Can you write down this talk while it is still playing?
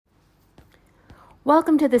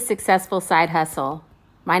Welcome to the Successful Side Hustle.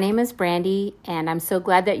 My name is Brandy, and I'm so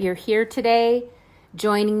glad that you're here today,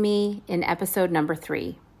 joining me in episode number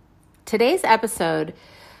 3. Today's episode,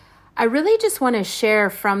 I really just want to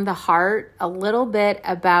share from the heart a little bit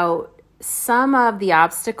about some of the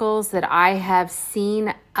obstacles that I have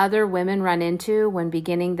seen other women run into when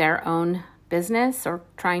beginning their own business or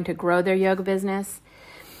trying to grow their yoga business.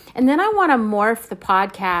 And then I want to morph the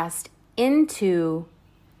podcast into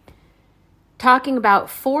talking about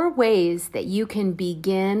 4 ways that you can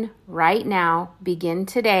begin right now, begin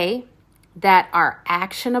today, that are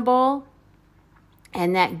actionable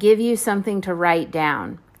and that give you something to write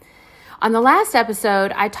down. On the last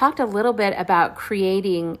episode, I talked a little bit about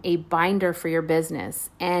creating a binder for your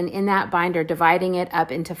business, and in that binder, dividing it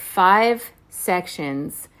up into 5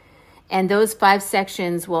 sections, and those 5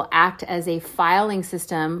 sections will act as a filing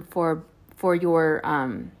system for your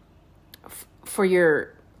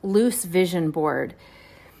loose vision board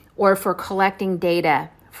or for collecting data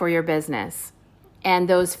for your business. And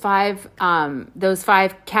those five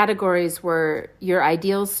categories were your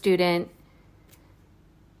ideal student,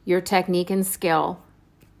 your technique and skill,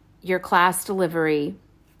 your class delivery,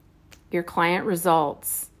 your client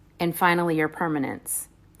results, and finally your permanence.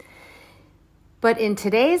 But in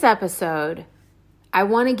today's episode, I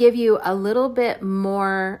want to give you a little bit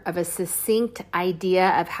more of a succinct idea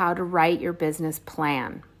of how to write your business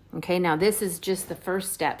plan. Okay, now this is just the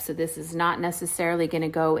first step, so this is not necessarily going to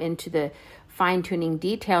go into the fine-tuning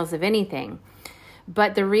details of anything.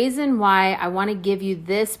 But the reason why I want to give you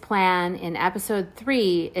this plan in episode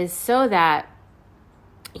 3 is so that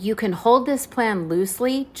you can hold this plan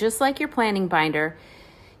loosely, just like your planning binder.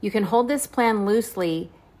 You can hold this plan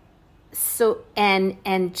loosely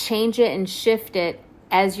and change it and shift it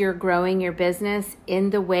as you're growing your business in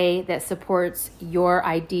the way that supports your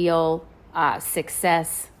ideal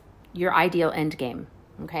success, your ideal end game.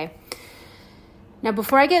 Okay. Now,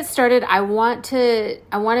 before I get started, I want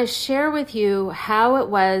to share with you how it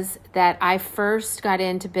was that I first got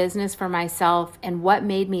into business for myself and what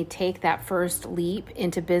made me take that first leap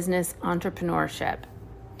into business entrepreneurship.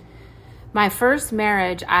 My first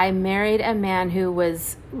marriage, I married a man who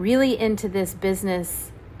was really into this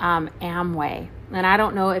business, Amway. And I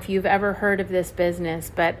don't know if you've ever heard of this business,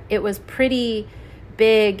 but it was pretty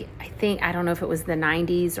big. I don't know if it was the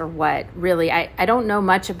 90s or what, really. I don't know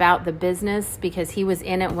much about the business because he was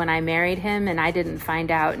in it when I married him, and I didn't find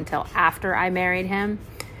out until after I married him.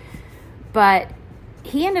 But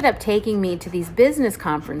he ended up taking me to these business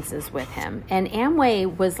conferences with him. And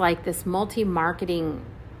Amway was like this multi-marketing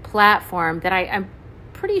platform that I'm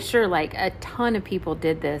pretty sure like a ton of people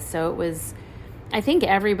did this. So it was, I think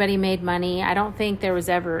everybody made money. I don't think there was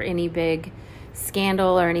ever any big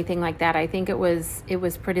scandal or anything like that. I think it was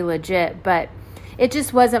pretty legit, but it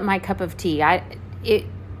just wasn't my cup of tea.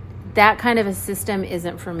 That kind of a system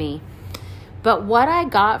isn't for me. But what I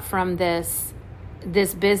got from this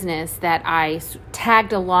business that I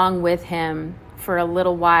tagged along with him for a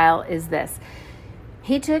little while is this.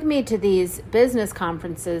 He took me to these business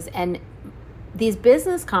conferences, and these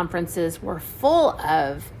business conferences were full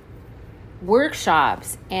of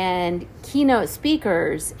workshops and keynote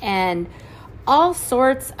speakers and all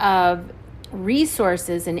sorts of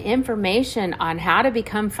resources and information on how to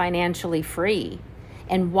become financially free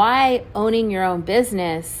and why owning your own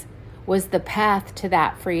business was the path to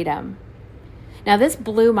that freedom. Now, this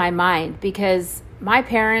blew my mind because my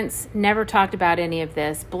parents never talked about any of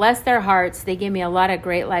this. Bless their hearts, they gave me a lot of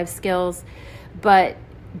great life skills, but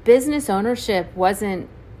business ownership wasn't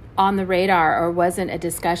on the radar or wasn't a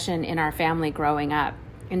discussion in our family growing up.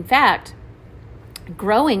 In fact,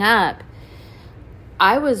 growing up,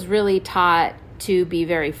 I was really taught to be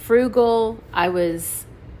very frugal. I was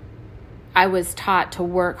taught to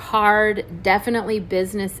work hard. Definitely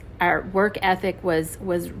business, our work ethic was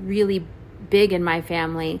really big in my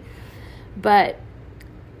family. But,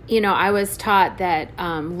 I was taught that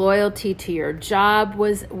loyalty to your job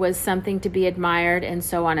was something to be admired, and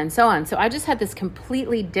so on and so on. So I just had this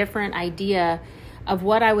completely different idea of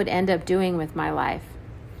what I would end up doing with my life.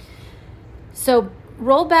 So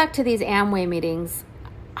roll back to these Amway meetings.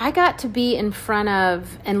 I got to be in front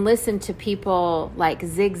of and listen to people like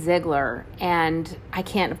Zig Ziglar, and I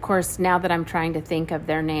can't, of course, now that I'm trying to think of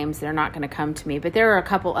their names, they're not going to come to me, but there are a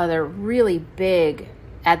couple other really big,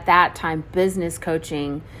 at that time, business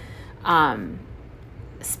coaching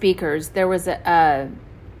speakers. There was a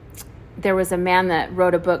man that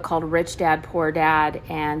wrote a book called Rich Dad, Poor Dad,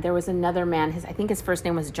 and there was another man, I think his first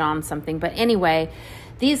name was John something, but anyway,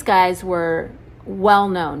 these guys were well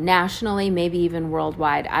known nationally, maybe even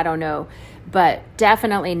worldwide, I don't know, but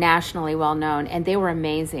definitely nationally well known, and they were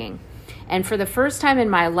amazing. And for the first time in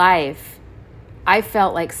my life, I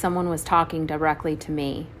felt like someone was talking directly to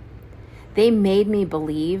me. They made me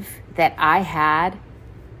believe that I had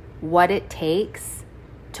what it takes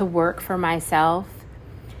to work for myself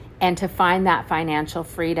and to find that financial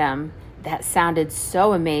freedom that sounded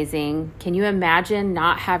so amazing. Can you imagine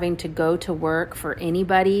not having to go to work for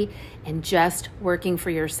anybody and just working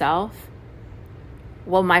for yourself?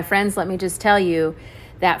 Well, my friends, let me just tell you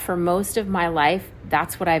that for most of my life,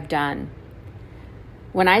 that's what I've done.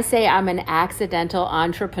 When I say I'm an accidental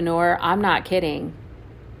entrepreneur, I'm not kidding.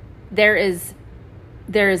 There is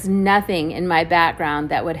nothing in my background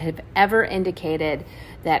that would have ever indicated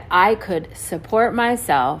that I could support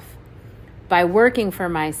myself by working for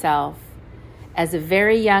myself as a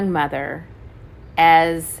very young mother,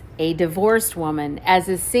 as a divorced woman, as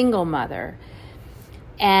a single mother,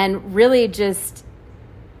 and really just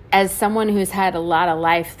as someone who's had a lot of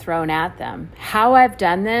life thrown at them. How I've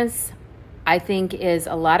done this, I think, is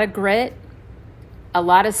a lot of grit, a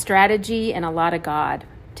lot of strategy, and a lot of God,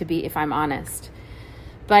 if I'm honest.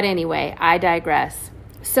 But anyway, I digress.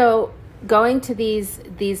 So going to these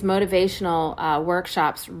motivational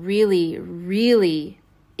workshops really, really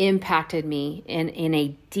impacted me in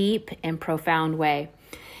a deep and profound way.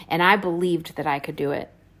 And I believed that I could do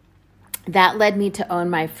it. That led me to own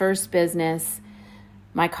my first business,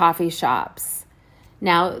 my coffee shops.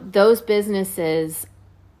 Now, those businesses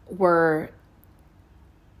were,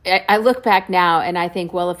 I look back now and I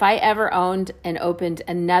think, well, if I ever owned and opened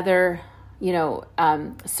another,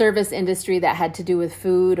 service industry that had to do with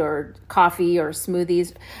food or coffee or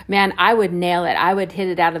smoothies, man, I would nail it. I would hit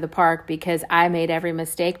it out of the park because I made every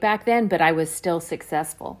mistake back then, but I was still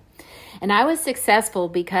successful. And I was successful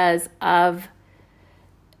because of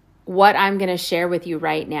what I'm going to share with you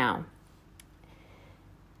right now.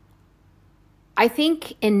 I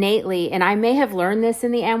think innately, and I may have learned this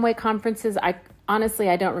in the Amway conferences. Honestly,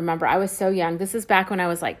 I don't remember. I was so young. This is back when I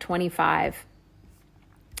was like 25.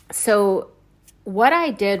 So what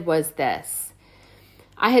I did was this.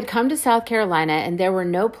 I had come to South Carolina and there were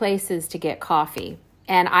no places to get coffee.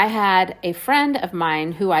 And I had a friend of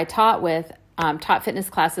mine who I taught fitness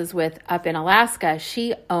classes with up in Alaska.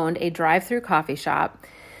 She owned a drive-through coffee shop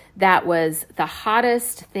that was the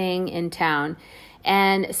hottest thing in town.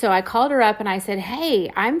 And so I called her up and I said,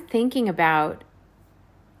 hey, I'm thinking about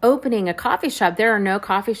opening a coffee shop. There are no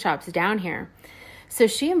coffee shops down here. So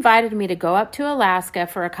she invited me to go up to Alaska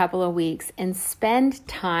for a couple of weeks and spend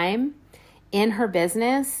time in her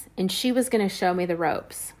business, and she was going to show me the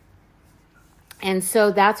ropes. And so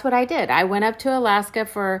that's what I did. I went up to Alaska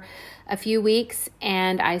for a few weeks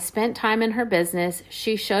and I spent time in her business.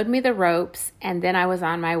 She showed me the ropes and then I was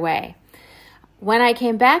on my way. When I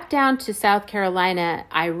came back down to South Carolina,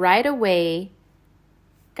 I right away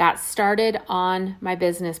got started on my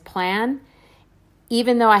business plan,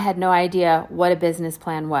 even though I had no idea what a business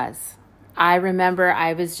plan was. I remember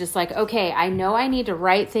I was just like, okay, I know I need to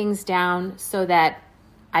write things down so that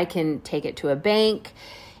I can take it to a bank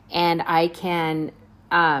and I can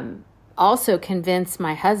also convince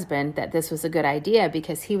my husband that this was a good idea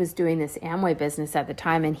because he was doing this Amway business at the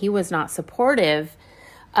time and he was not supportive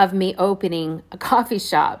of me opening a coffee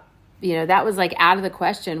shop. That was like out of the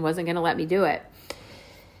question, wasn't going to let me do it.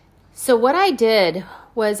 So what I did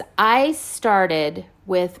was I started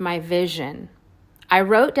with my vision. I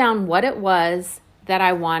wrote down what it was that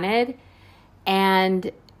I wanted,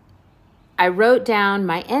 and I wrote down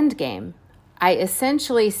my end game. I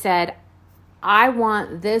essentially said, I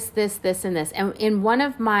want this, this, this, and this. And in one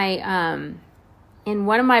of my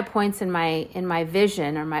points in my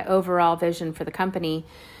vision, or my overall vision for the company,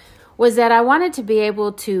 was that I wanted to be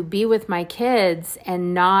able to be with my kids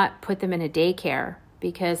and not put them in a daycare,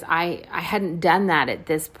 because I hadn't done that at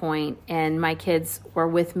this point, and my kids were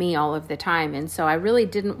with me all of the time. And so I really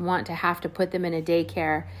didn't want to have to put them in a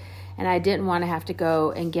daycare, and I didn't want to have to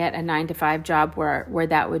go and get a 9-to-5 job where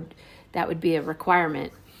that would be a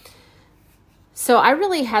requirement. So I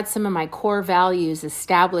really had some of my core values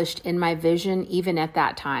established in my vision even at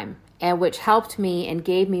that time, and which helped me and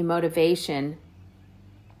gave me motivation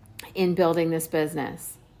in building this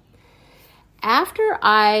business. After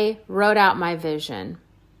I wrote out my vision,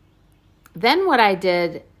 then what I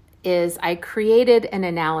did is I created an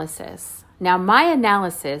analysis. Now, my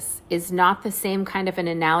analysis is not the same kind of an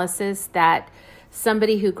analysis that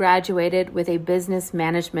somebody who graduated with a business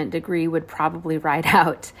management degree would probably write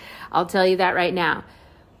out. I'll tell you that right now.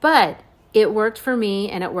 But it worked for me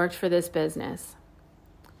and it worked for this business.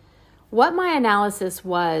 What my analysis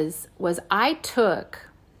was I took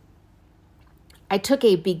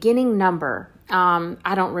a beginning number.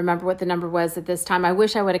 I don't remember what the number was at this time. I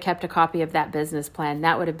wish I would have kept a copy of that business plan.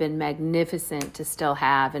 That would have been magnificent to still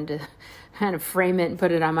have and to kind of frame it and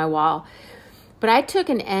put it on my wall. But I took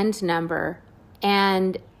an end number,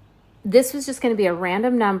 and this was just going to be a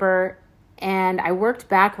random number, and I worked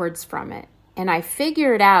backwards from it. And I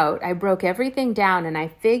figured out, I broke everything down, and I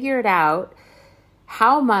figured out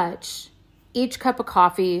how much each cup of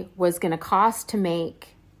coffee was going to cost to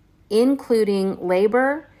make, including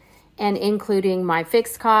labor and including my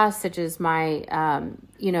fixed costs, such as my,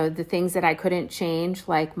 the things that I couldn't change,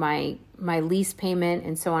 like my lease payment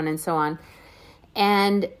and so on and so on.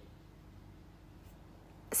 And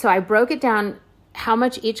so I broke it down how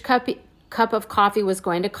much each cup of coffee was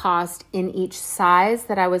going to cost in each size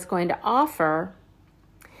that I was going to offer.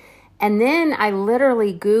 And then I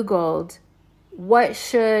literally Googled, what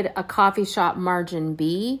should a coffee shop margin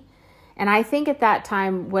be? And I think at that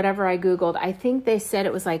time, whatever I Googled, I think they said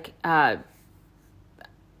it was like, I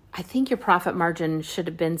think your profit margin should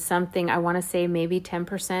have been something, I want to say maybe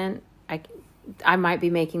 10%. I might be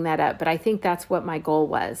making that up, but I think that's what my goal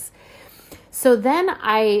was. So then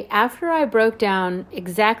after I broke down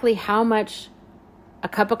exactly how much a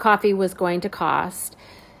cup of coffee was going to cost,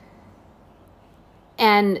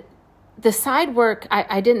 and the side work,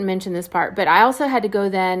 I didn't mention this part, but I also had to go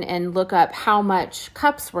then and look up how much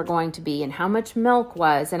cups were going to be and how much milk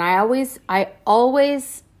was. And I always,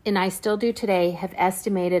 and I still do today, have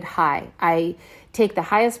estimated high. I take the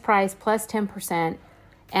highest price plus 10%,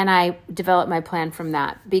 and I develop my plan from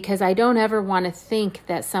that, because I don't ever want to think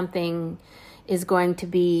that something is going to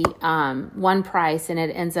be one price and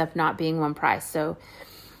it ends up not being one price.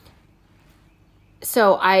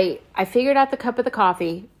 So I figured out the cup of the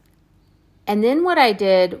coffee. And then what I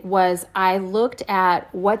did was I looked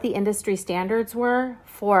at what the industry standards were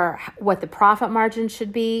for what the profit margin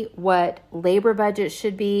should be, what labor budget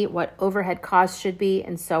should be, what overhead costs should be,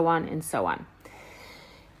 and so on and so on.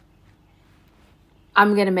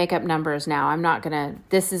 I'm going to make up numbers now.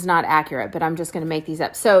 This is not accurate, but I'm just going to make these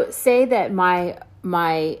up. So say that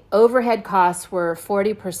my overhead costs were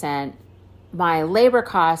 40%, my labor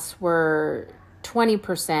costs were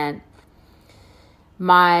 20%,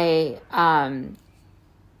 my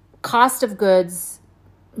cost of goods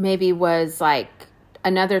maybe was like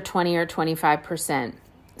another 20 or 25%,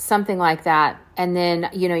 something like that. And then,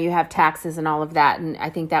 you have taxes and all of that. And I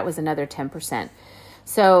think that was another 10%.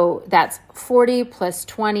 So that's 40 plus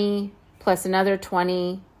 20 plus another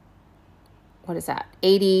 20. What is that?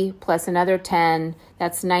 80 plus another 10.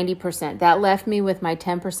 That's 90%. That left me with my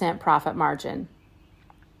 10% profit margin.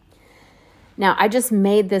 Now, I just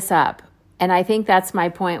made this up. And I think that's my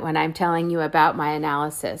point when I'm telling you about my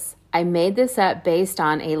analysis. I made this up based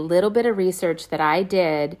on a little bit of research that I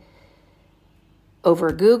did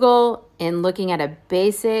over Google in looking at a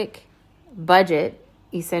basic budget,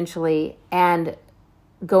 essentially, and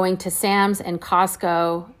going to Sam's and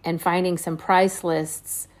Costco and finding some price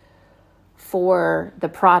lists for the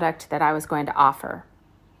product that I was going to offer.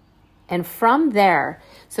 And from there,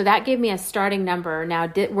 so that gave me a starting number.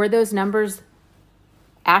 Now, were those numbers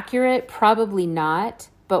accurate? Probably not.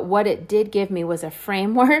 But what it did give me was a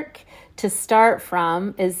framework to start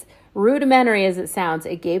from. As rudimentary as it sounds,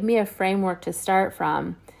 it gave me a framework to start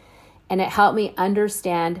from. And it helped me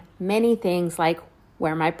understand many things, like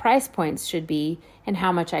where my price points should be and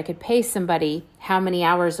how much I could pay somebody, how many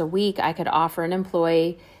hours a week I could offer an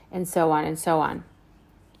employee, and so on and so on.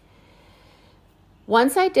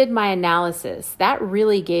 Once I did my analysis, that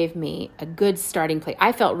really gave me a good starting place.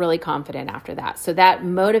 I felt really confident after that. So that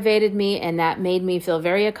motivated me, and that made me feel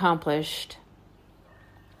very accomplished.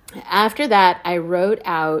 After that, I wrote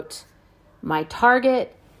out my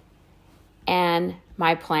target and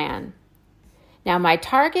my plan. Now, my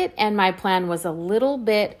target and my plan was a little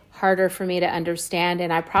bit harder for me to understand,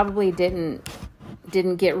 and I probably didn't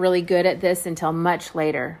get really good at this until much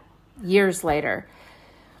later, years later.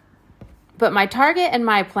 But my target and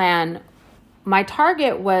my plan, my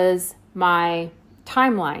target was my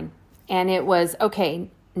timeline. And it was, okay,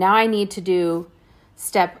 now I need to do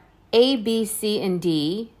step A, B, C, and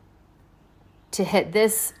D to hit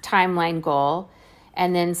this timeline goal.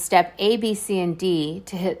 And then step A, B, C, and D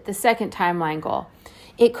to hit the second timeline goal.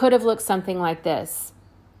 It could have looked something like this.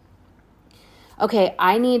 Okay,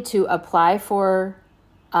 I need to apply for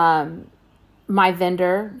my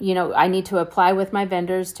vendor, I need to apply with my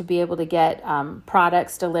vendors to be able to get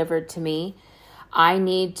products delivered to me. I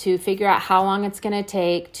need to figure out how long it's going to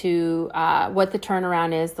take to, what the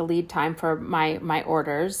turnaround is, the lead time for my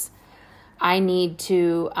orders. I need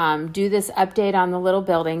to do this update on the little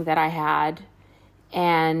building that I had.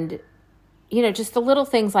 And just the little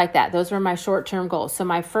things like that. Those were my short-term goals. So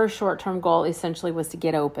my first short-term goal essentially was to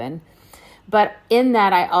get open. But in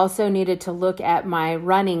that, I also needed to look at my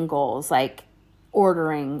running goals, like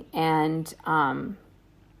ordering and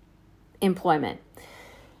employment.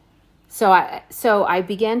 So I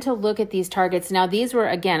began to look at these targets. Now, these were,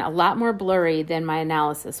 again, a lot more blurry than my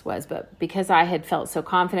analysis was, but because I had felt so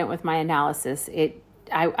confident with my analysis,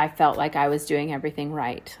 I felt like I was doing everything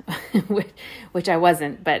right, which I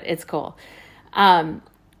wasn't, but it's cool. And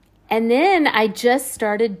then I just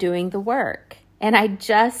started doing the work, and I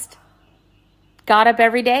just got up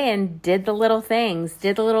every day and did the little things,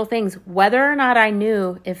 whether or not I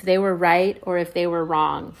knew if they were right or if they were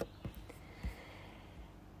wrong.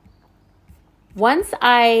 Once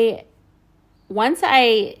I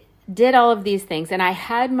did all of these things and I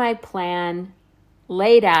had my plan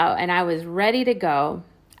laid out and I was ready to go,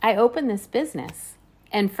 I opened this business.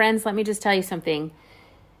 And friends, let me just tell you something.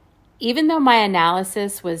 Even though my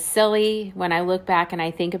analysis was silly, when I look back and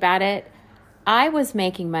I think about it, I was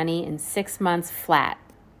making money in 6 months flat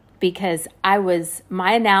because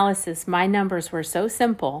my analysis, my numbers were so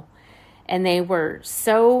simple and they were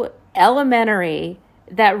so elementary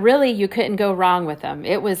that really you couldn't go wrong with them.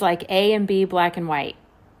 It was like A and B, black and white.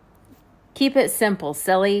 Keep it simple,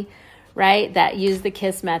 silly, right? That use the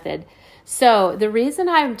KISS method. So the reason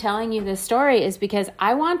I'm telling you this story is because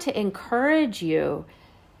I want to encourage you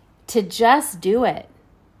to just do it.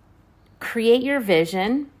 Create your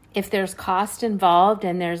vision. If there's cost involved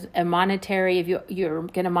and there's a monetary, if you're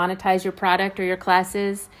going to monetize your product or your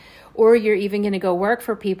classes, or you're even going to go work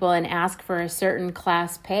for people and ask for a certain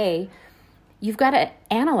class pay, you've got to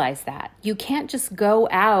analyze that. You can't just go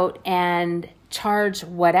out and charge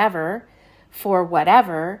whatever for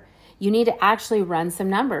whatever. You need to actually run some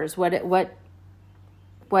numbers. What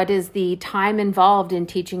is the time involved in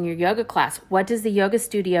teaching your yoga class? What does the yoga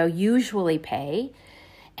studio usually pay?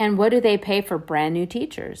 And what do they pay for brand new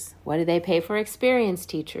teachers? What do they pay for experienced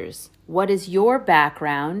teachers? What is your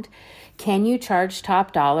background? Can you charge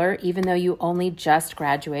top dollar even though you only just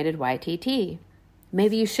graduated YTT?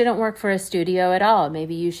 Maybe you shouldn't work for a studio at all.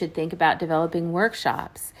 Maybe you should think about developing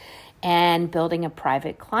workshops and building a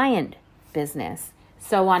private client business,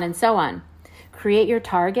 so on and so on. Create your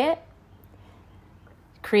target.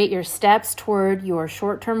 Create your steps toward your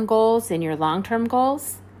short-term goals and your long-term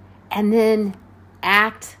goals, and then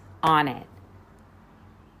act on it.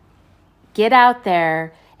 Get out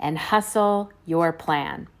there and hustle your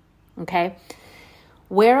plan, okay?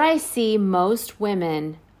 Where I see most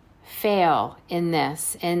women fail in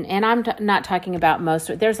this, and I'm not talking about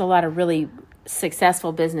most, there's a lot of really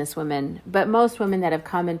successful business women, but most women that have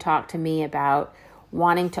come and talked to me about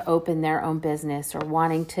wanting to open their own business or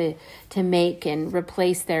wanting to make and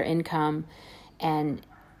replace their income and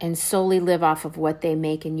solely live off of what they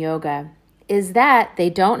make in yoga, is that they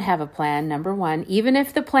don't have a plan, number one. Even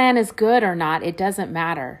if the plan is good or not, it doesn't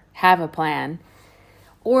matter. Have a plan.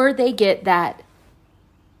 Or they get that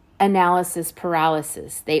analysis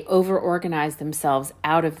paralysis. They over-organize themselves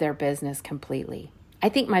out of their business completely. I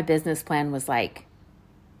think my business plan was like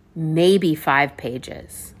maybe 5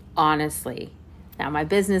 pages, honestly. Now, my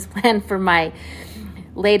business plan for my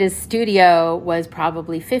latest studio was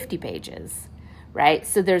probably 50 pages, right?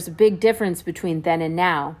 So there's a big difference between then and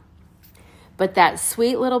now. But that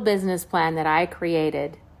sweet little business plan that I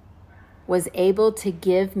created was able to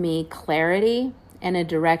give me clarity and a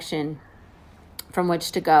direction from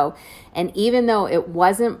which to go. And even though it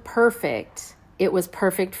wasn't perfect, it was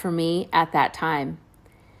perfect for me at that time.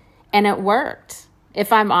 And it worked.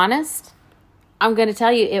 If I'm honest, I'm going to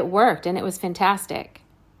tell you it worked and it was fantastic.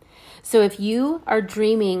 So if you are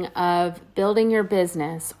dreaming of building your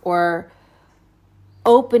business or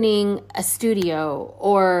opening a studio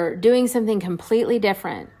or doing something completely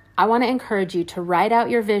different, I want to encourage you to write out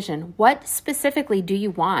your vision. What specifically do you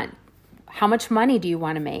want? How much money do you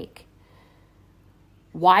want to make?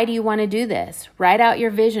 Why do you want to do this? Write out your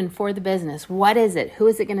vision for the business. What is it? Who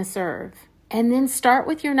is it going to serve? And then start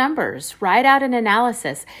with your numbers. Write out an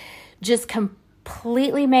analysis. Just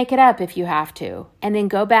completely make it up if you have to, and then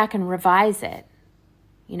go back and revise it.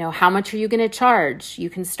 You know, how much are you going to charge? You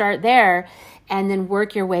can start there and then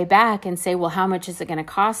work your way back and say, well, how much is it going to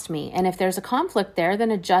cost me? And if there's a conflict there,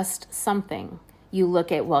 then adjust something. You look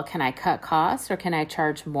at, well, can I cut costs or can I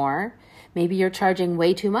charge more? Maybe you're charging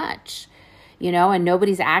way too much, you know, and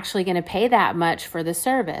nobody's actually going to pay that much for the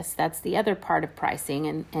service. That's the other part of pricing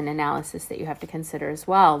and analysis that you have to consider as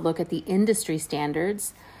well. Look at the industry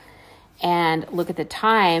standards and look at the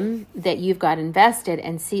time that you've got invested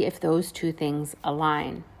and see if those two things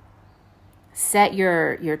align. Set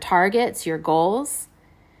your targets, your goals,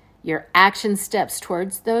 your action steps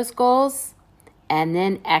towards those goals, and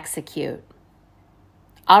then execute.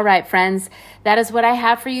 All right, friends, that is what I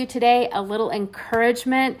have for you today. A little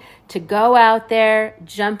encouragement to go out there,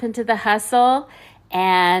 jump into the hustle,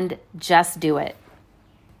 and just do it.